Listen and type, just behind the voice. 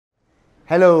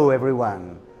Hello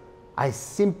everyone. I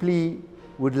simply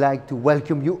would like to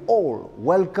welcome you all.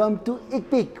 Welcome to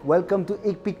ICPIC. Welcome to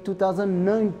ICPIC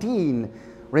 2019.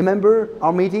 Remember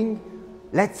our meeting?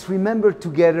 Let's remember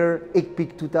together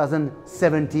ICPIC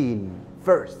 2017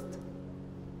 first.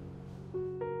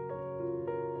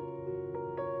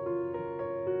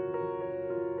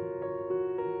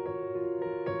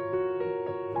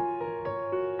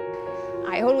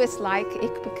 I always like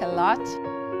ICPIC a lot.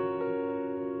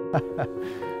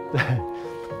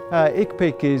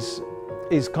 ICPIC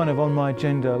is kind of on my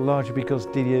agenda largely because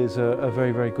Didier is a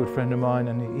very, very good friend of mine,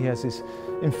 and he has this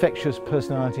infectious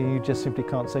personality and you just simply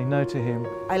can't say no to him.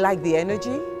 I like the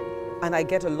energy and I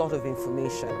get a lot of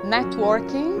information.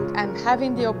 Networking and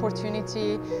having the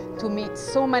opportunity to meet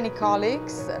so many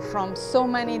colleagues from so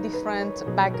many different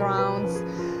backgrounds,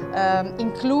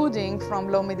 including from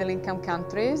low-middle income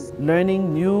countries.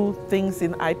 Learning new things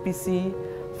in IPC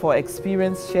for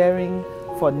experience sharing,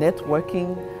 for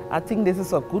networking. I think this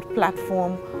is a good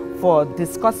platform for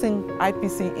discussing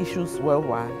IPC issues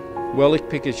worldwide. Well,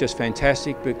 ICPIC is just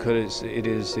fantastic because it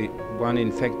is the one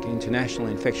international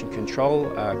infection control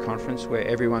conference where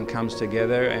everyone comes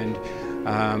together and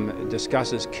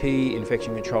discusses key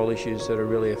infection control issues that are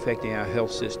really affecting our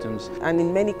health systems. And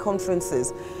in many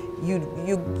conferences,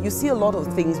 you see a lot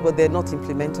of things, but they're not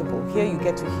implementable. Here you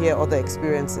get to hear other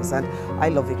experiences, and I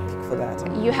love ICPIC for that.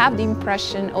 You have the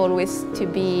impression always to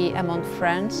be among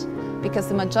friends, because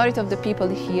the majority of the people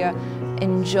here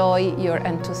enjoy your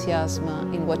enthusiasm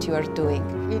in what you are doing.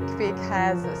 ICPIC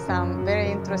has some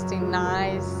very interesting,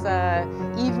 nice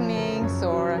evenings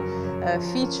or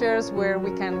features where we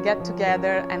can get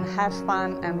together and have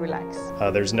fun and relax.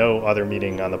 There's no other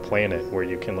meeting on the planet where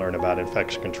you can learn about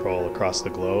infection control across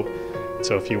the globe.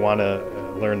 So if you want to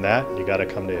learn that, you got to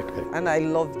come to ICPIC. And I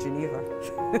love Geneva.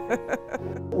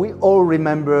 We all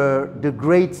remember the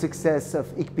great success of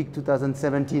ICPIC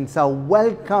 2017, so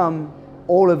welcome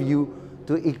all of you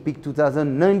to ICPIC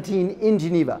 2019 in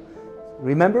Geneva.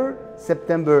 Remember,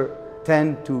 September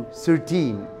 10 to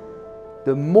 13,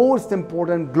 the most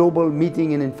important global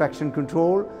meeting in infection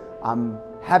control. I'm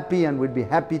happy and would be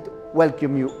happy to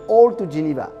welcome you all to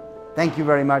Geneva. Thank you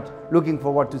very much. Looking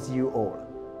forward to see you all.